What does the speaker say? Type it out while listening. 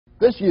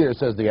This year,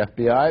 says the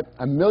FBI,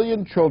 1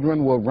 million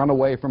children will run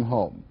away from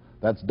home.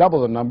 That's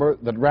double the number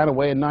that ran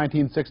away in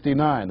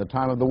 1969, the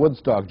time of the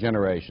Woodstock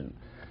generation.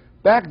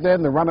 Back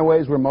then, the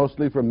runaways were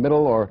mostly from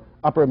middle or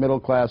upper middle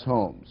class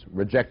homes,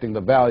 rejecting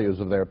the values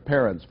of their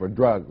parents for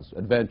drugs,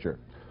 adventure,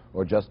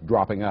 or just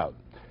dropping out.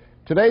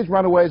 Today's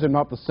runaways are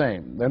not the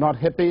same. They're not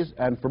hippies,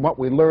 and from what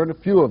we learned,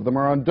 few of them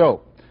are on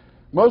dope.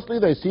 Mostly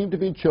they seem to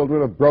be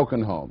children of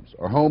broken homes,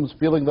 or homes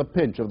feeling the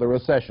pinch of the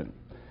recession.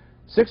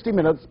 60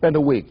 Minutes spent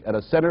a week at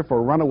a center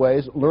for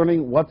runaways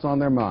learning what's on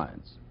their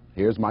minds.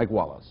 Here's Mike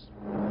Wallace.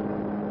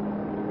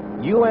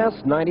 US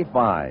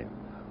 95.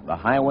 The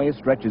highway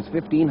stretches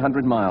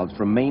 1,500 miles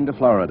from Maine to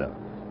Florida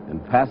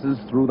and passes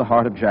through the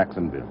heart of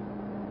Jacksonville.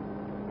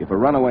 If a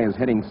runaway is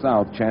heading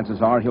south,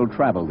 chances are he'll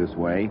travel this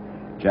way.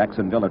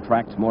 Jacksonville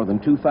attracts more than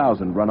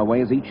 2,000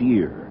 runaways each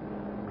year,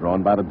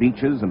 drawn by the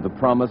beaches and the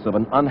promise of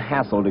an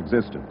unhassled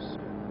existence.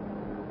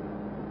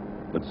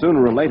 But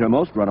sooner or later,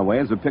 most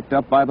runaways are picked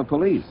up by the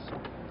police,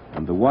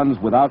 and the ones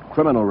without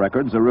criminal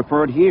records are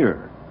referred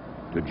here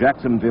to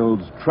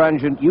Jacksonville's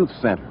Transient Youth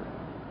Center,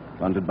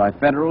 funded by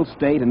federal,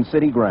 state, and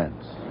city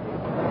grants.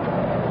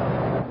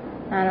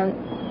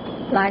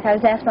 I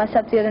was asking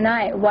myself the other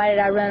night, why did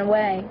I run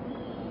away?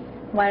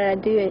 Why did I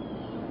do it?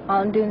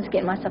 All I'm doing is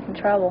getting myself in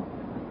trouble.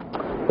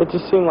 It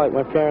just seemed like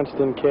my parents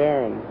didn't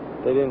care, and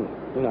they didn't,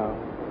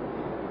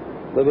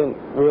 they didn't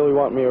really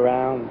want me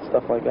around and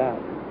stuff like that.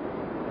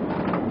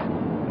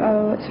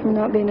 Oh, it's from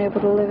not being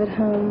able to live at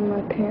home,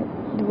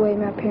 the way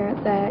my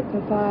parents act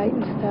and fight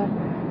and stuff.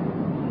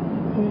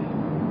 And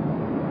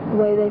the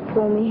way they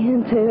pull me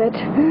into it.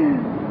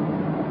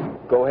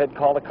 Go ahead,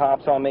 call the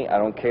cops on me. I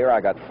don't care.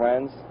 I got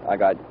friends. I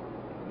got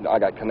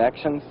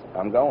connections.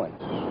 I'm going.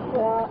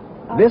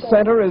 This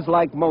center is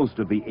like most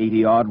of the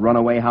 80-odd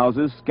runaway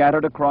houses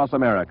scattered across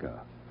America,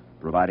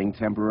 providing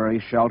temporary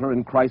shelter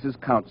and crisis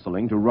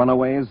counseling to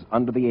runaways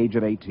under the age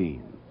of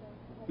 18.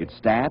 Its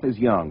staff is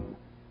young.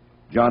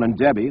 John and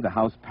Debbie, the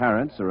house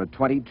parents, are a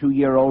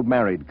 22-year-old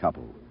married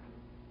couple.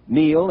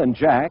 Neil and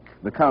Jack,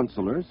 the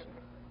counselors,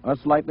 are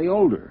slightly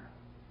older.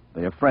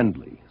 They are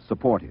friendly,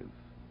 supportive.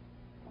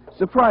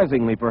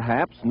 Surprisingly,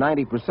 perhaps,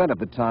 90% of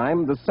the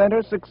time, the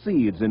center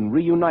succeeds in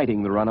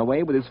reuniting the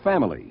runaway with his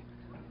family,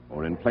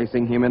 or in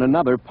placing him in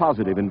another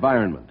positive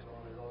environment.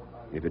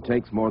 If it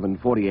takes more than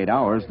 48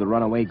 hours, the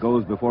runaway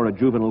goes before a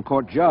juvenile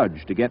court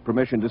judge to get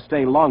permission to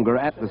stay longer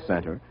at the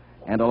center,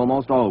 and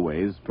almost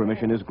always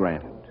permission is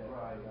granted.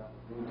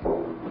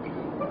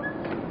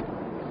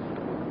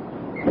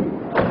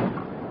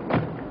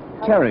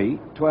 Terry,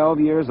 12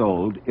 years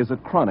old, is a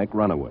chronic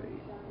runaway.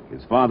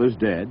 His father's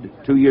dead.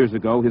 2 years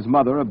ago, his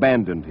mother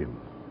abandoned him.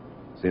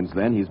 Since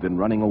then, he's been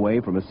running away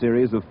from a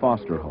series of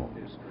foster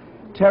homes.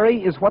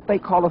 Terry is what they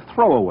call a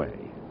throwaway,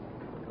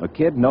 a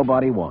kid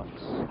nobody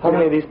wants. How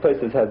many of these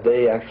places have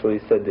they actually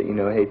said that,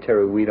 hey,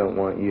 Terry, we don't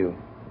want you?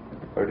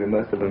 Or do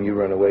most of them you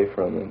run away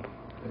from them?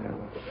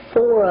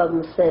 4 of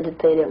them said that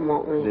they didn't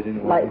want me. They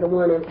didn't want like you? The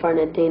one in front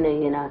of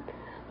Dina,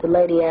 The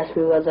lady asked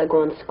me, was I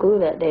going to school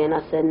that day? And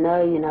I said,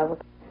 no,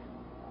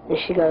 And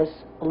she goes,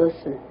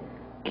 listen,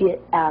 get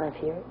out of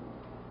here.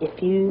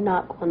 If you're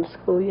not going to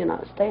school, you're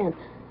not staying.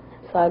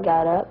 So I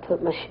got up,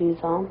 put my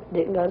shoes on,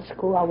 didn't go to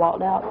school. I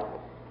walked out.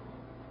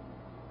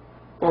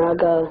 And I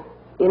go,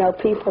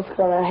 people's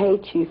going to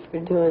hate you for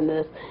doing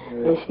this. Yeah.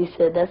 And she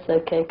said, that's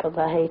okay, because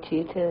I hate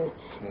you too.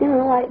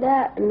 Yeah. Like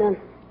that. And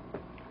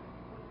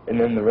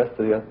then the rest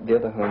of the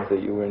other homes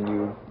that you were in,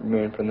 you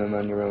ran from them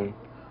on your own.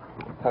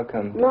 How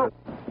come?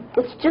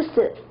 It's just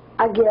that,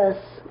 I guess,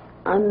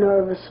 I'm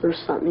nervous or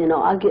something,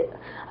 I get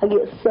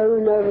so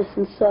nervous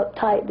and so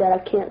uptight that I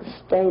can't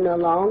stay no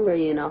longer,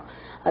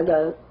 I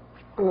go,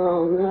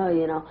 oh no,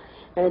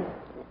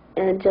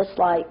 and just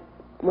like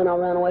when I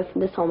ran away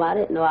from this home, I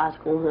didn't know I was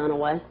going to run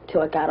away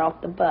until I got off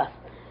the bus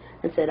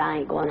and said, I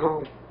ain't going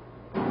home.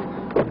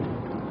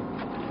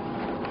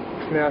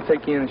 Now I'll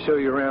take you in and show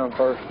you around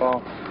first of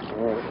all.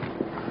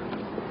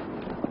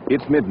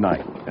 It's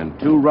midnight, and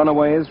 2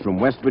 runaways from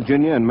West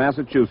Virginia and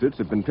Massachusetts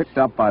have been picked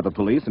up by the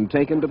police and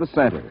taken to the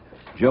center.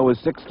 Joe is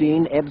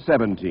 16, Ed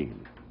 17,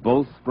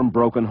 both from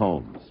broken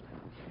homes.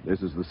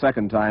 This is the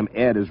second time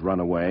Ed has run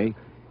away.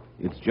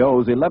 It's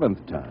Joe's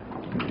 11th time.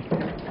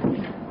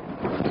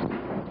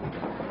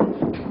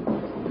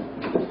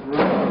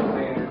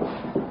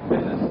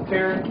 This is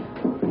Terry.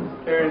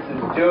 This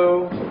is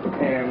Joe,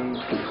 and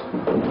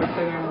what's his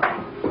name?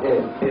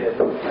 Ed. I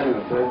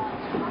know, Ed.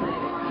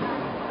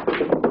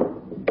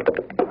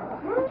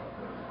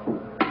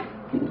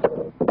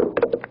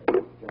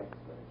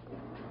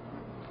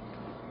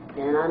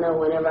 And I know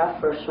whenever I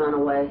first run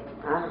away,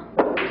 I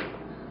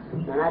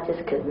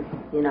just couldn't,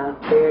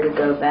 bear to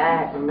go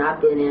back. And I've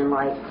been in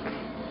like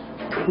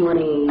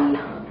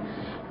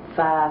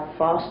 25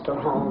 foster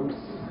homes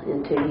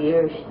in 2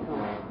 years,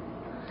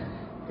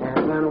 And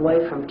I run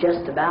away from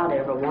just about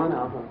every one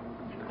of them.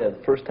 Yeah,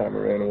 the first time I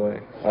ran away,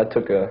 I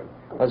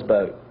was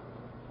about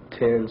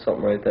 10,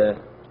 something like that.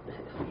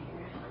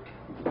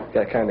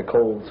 Got kind of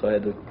cold, so I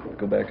had to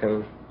go back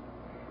home.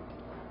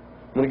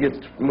 When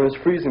it's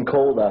freezing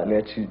cold out in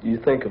there, you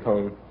think of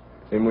home.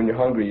 And when you're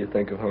hungry, you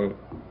think of home.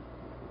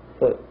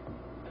 But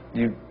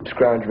you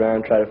scrounge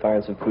around, try to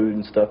find some food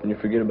and stuff, and you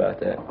forget about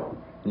that.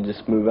 You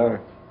just move on.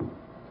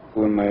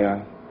 When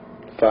my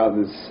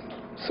father's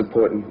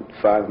supporting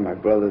 5 of my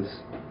brothers,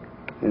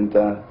 and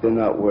they're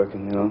not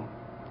working, you know.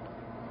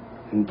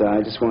 And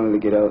I just wanted to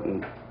get out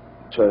and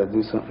try to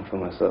do something for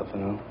myself,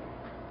 you know.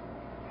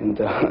 And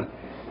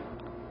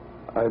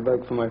I'd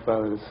like for my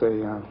father to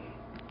say,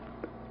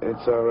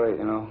 it's all right,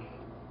 you know.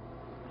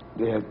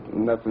 They had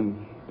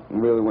nothing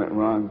really went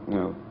wrong, you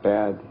know,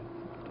 bad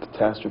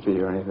catastrophe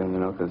or anything, you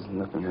know, because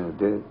nothing really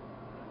did.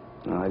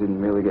 You know, I didn't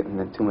really get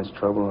into too much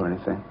trouble or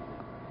anything.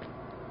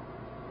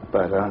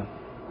 But,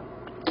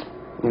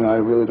 you know, I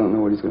really don't know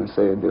what he's going to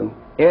say or do.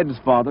 Ed's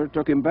father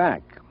took him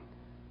back.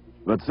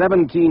 But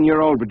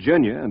 17-year-old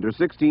Virginia and her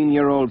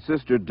 16-year-old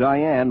sister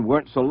Diane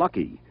weren't so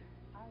lucky.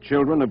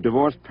 Children of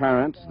divorced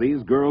parents,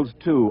 these girls,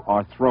 too,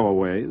 are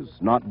throwaways,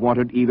 not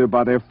wanted either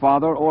by their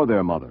father or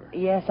their mother.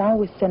 Yes, I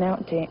was sent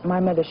out to... My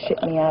mother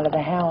shipped me out of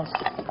the house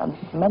a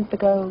month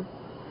ago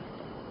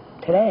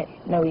today.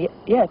 No,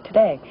 yeah,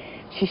 today.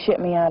 She shipped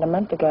me out a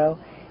month ago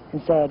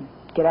and said,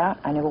 get out.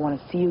 I never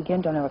want to see you again.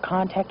 Don't ever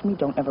contact me.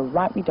 Don't ever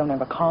write me. Don't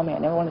ever call me. I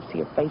never want to see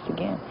your face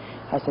again.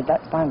 I said,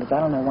 that's fine, because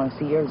I don't ever want to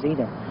see yours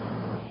either.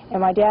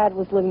 And my dad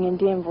was living in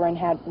Denver and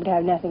would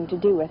have nothing to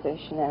do with us,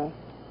 you know.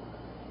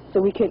 So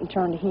we couldn't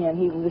turn to him.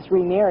 He was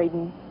remarried,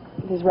 and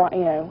his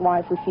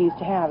wife refused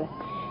to have us.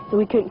 So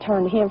we couldn't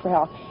turn to him for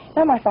help.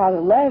 Now, my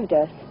father loved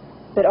us,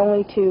 but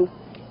only to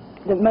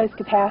the most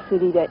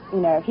capacity that, you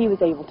know, he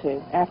was able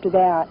to. After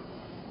that,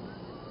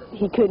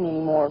 he couldn't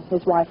anymore.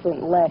 His wife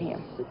wouldn't let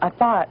him. I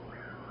thought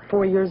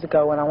 4 years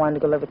ago when I wanted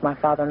to go live with my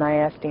father, and I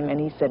asked him, and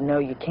he said, no,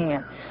 you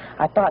can't.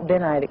 I thought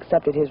then I had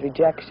accepted his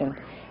rejection,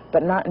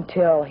 but not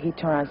until he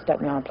turned around and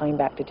stuck me on a plane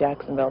back to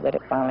Jacksonville that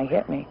it finally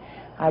hit me.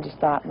 I just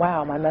thought,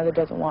 wow, my mother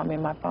doesn't want me,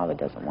 and my father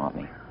doesn't want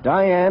me.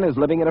 Diane is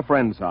living at a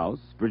friend's house,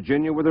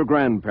 Virginia with her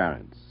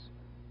grandparents.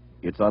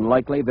 It's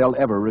unlikely they'll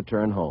ever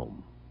return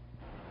home.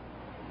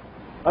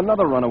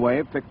 Another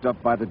runaway picked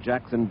up by the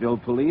Jacksonville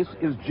police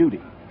is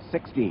Judy,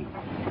 16.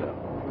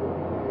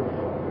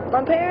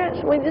 My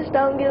parents, we just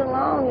don't get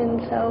along, and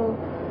so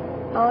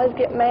I always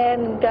get mad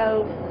and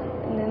go,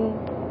 and then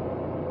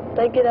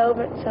they get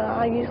over it, so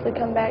I usually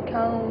come back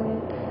home,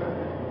 and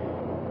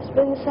it's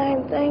been the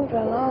same thing for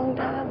a long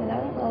time, and I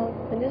don't know,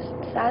 we just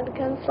decided to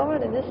come to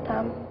Florida this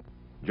time.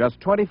 Just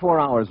 24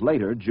 hours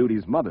later,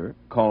 Judy's mother,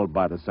 called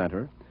by the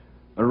center,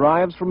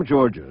 arrives from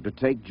Georgia to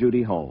take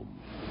Judy home.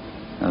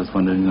 I was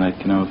wondering, like,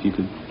 you know, if you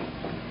could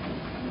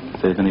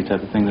save any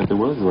type of thing that there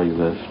was where you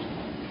lived.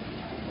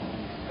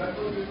 I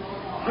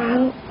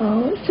don't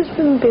know, it's just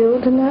been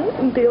building up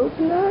and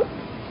building up.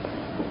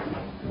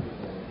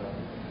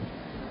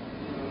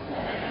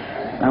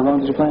 How long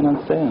did you plan on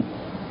staying?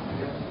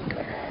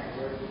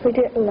 We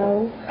didn't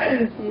know.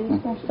 You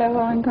just gonna stay a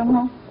while and come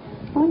home?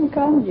 Why don't you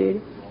call me,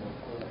 Judy?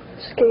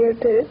 Scared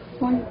to.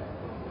 Why?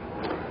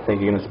 Think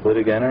you're gonna split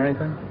again or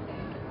anything?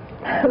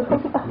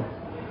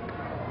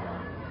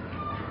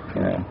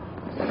 Yeah.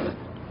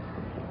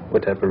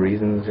 What type of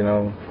reasons, you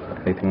know,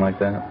 anything like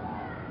that?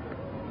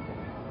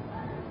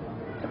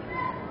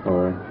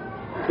 Or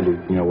could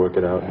you know, work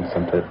it out in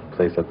some type of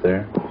place up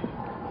there?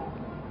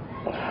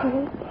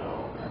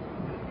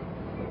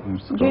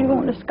 Judy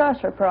won't discuss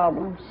her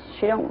problems.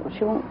 She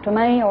won't to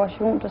me, or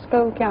she won't to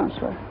school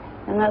counselor,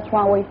 and that's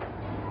why we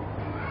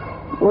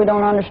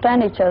don't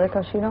understand each other,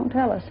 because she don't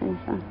tell us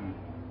anything.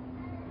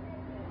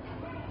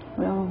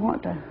 We don't know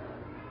what to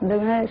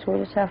do next. We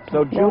just have to.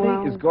 So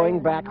Judy is going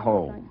back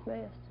home,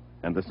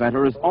 and the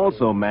center has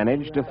also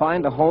managed to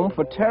find a home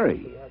for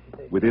Terry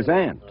with his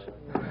aunt.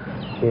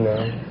 You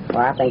know. Well,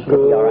 I think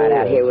he'll be all right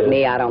out here with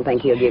me. I don't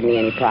think he'll give me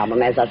any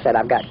problem. As I said,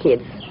 I've got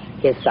kids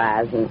his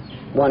size and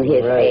one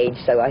his age,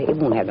 so he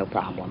won't have no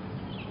problem.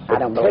 But I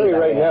don't believe Terry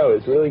right that. now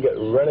is really got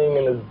running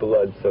in his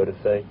blood, so to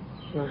say.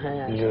 You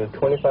know,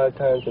 25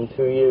 times in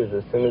 2 years.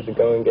 As soon as the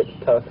going gets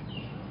tough,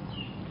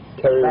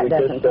 Terry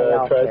just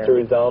tries to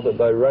resolve it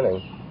by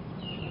running.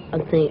 I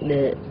think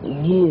that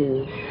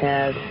you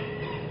have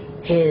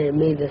handed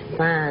me the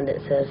sign that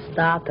says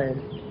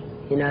stopping.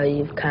 You know,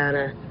 you've kind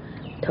of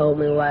told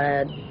me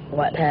what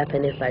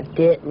happened if I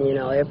didn't, you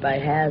know, everybody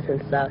has and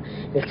stuff.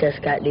 It's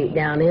just got deep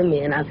down in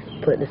me, and I've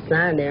put the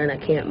sign there and I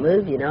can't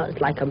move, you know.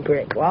 It's like a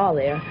brick wall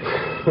there.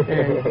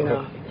 And, you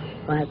know,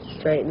 I have to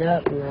straighten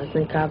up, and I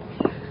think I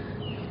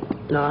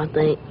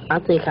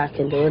think I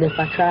can do it if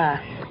I try.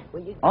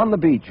 On the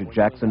beach at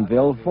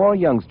Jacksonville, 4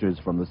 youngsters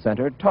from the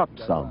center talked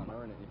some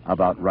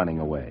about running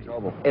away.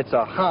 It's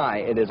a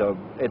high. It's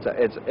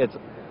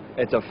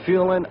a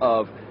feeling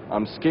of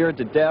I'm scared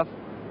to death,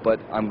 but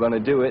I'm going to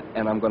do it,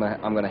 and I'm going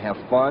to have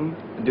fun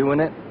doing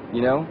it,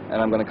 you know,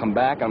 and I'm going to come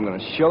back. I'm going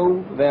to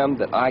show them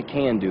that I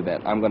can do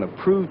that. I'm going to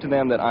prove to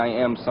them that I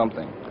am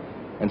something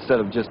instead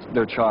of just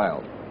their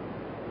child.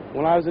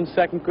 When I was in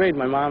 2nd grade,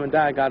 my mom and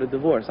dad got a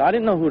divorce. I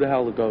didn't know who the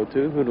hell to go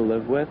to, who to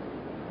live with.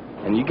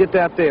 And you get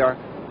that there,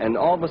 And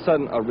all of a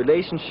sudden, a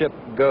relationship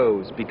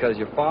goes because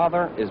your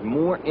father is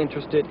more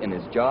interested in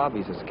his job.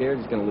 He's scared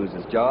he's going to lose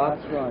his job.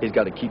 That's right. He's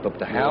got to keep up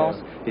the house.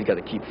 He's got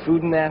to keep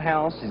food in that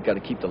house. He's got to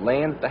keep the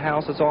land that the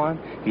house is on.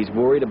 He's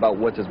worried about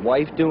what's his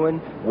wife doing.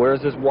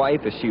 Where's his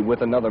wife? Is she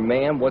with another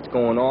man? What's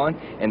going on?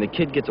 And the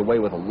kid gets away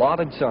with a lot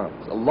of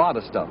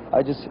stuff.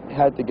 I just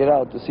had to get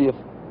out to see if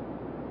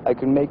I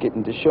could make it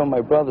and to show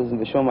my brothers and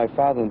to show my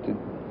father and to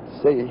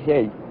say,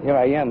 hey, here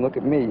I am, look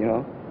at me, you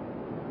know.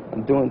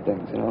 I'm doing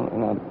things, you know,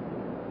 and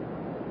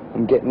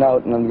I'm getting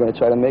out and I'm going to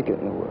try to make it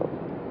in the world.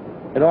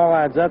 It all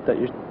adds up that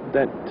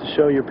to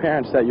show your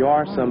parents that you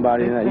are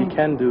somebody and that you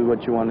can do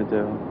what you want to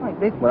do.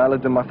 When I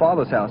lived in my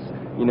father's house,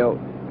 you know,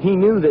 he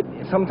knew that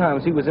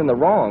sometimes he was in the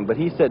wrong, but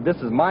he said, this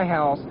is my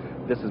house,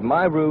 this is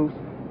my roof,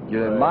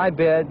 you're in my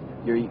bed,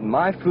 you're eating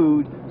my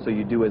food, so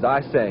you do as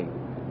I say.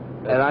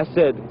 And I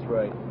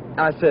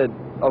said,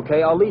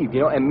 okay, I'll leave,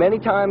 you know. And many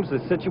times the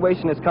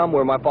situation has come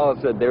where my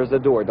father said, there's the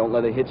door, don't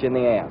let it hit you in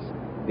the ass.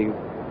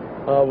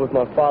 With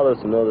my father,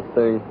 it's another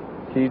thing.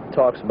 He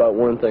talks about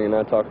one thing and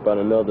I talk about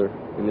another,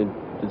 and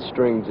the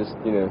string just,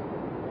 you know,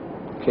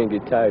 can't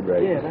get tied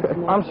right. Yeah,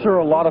 I'm sure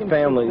a lot of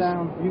families.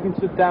 You can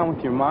sit down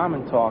with your mom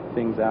and talk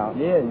things out.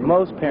 Yeah,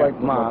 most parents,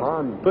 like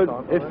moms.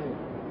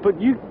 But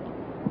you,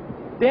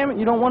 damn it,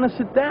 you don't want to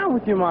sit down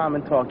with your mom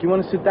and talk. You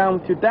want to sit down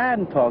with your dad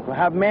and talk. Or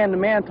have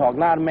man-to-man talk,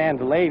 not a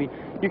man-to-lady.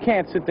 You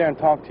can't sit there and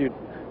talk to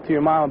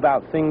your mom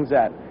about things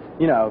that,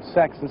 you know,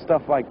 sex and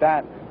stuff like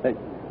that,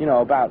 you know,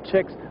 about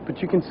chicks. But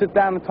you can sit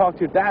down and talk to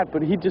your dad,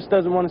 but he just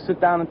doesn't want to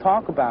sit down and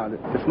talk about it.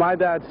 If my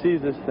dad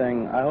sees this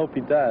thing, I hope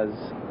he does.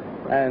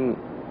 And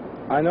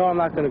I know I'm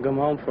not going to come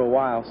home for a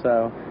while,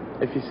 so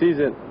if he sees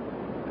it,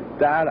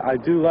 Dad, I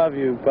do love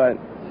you, but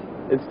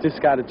it's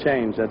just got to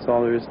change. That's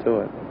all there is to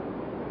it.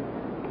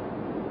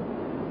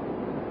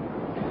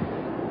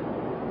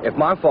 If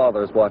my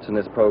father is watching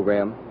this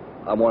program,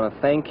 I want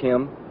to thank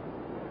him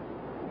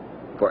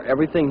for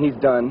everything he's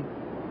done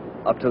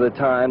up to the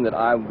time that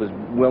I was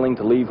willing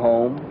to leave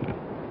home.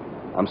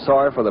 I'm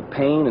sorry for the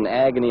pain and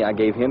agony I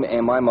gave him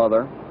and my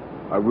mother.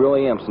 I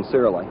really am,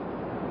 sincerely.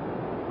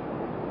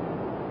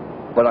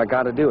 But I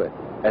got to do it.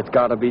 It's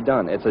got to be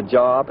done. It's a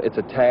job, it's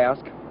a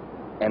task,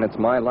 and it's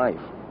my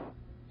life.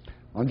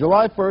 On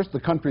July 1st,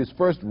 the country's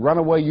first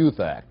Runaway Youth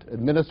Act,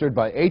 administered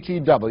by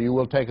HEW,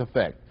 will take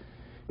effect.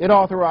 It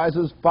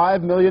authorizes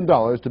 $5 million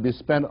to be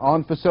spent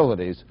on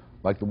facilities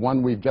like the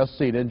one we've just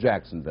seen in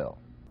Jacksonville.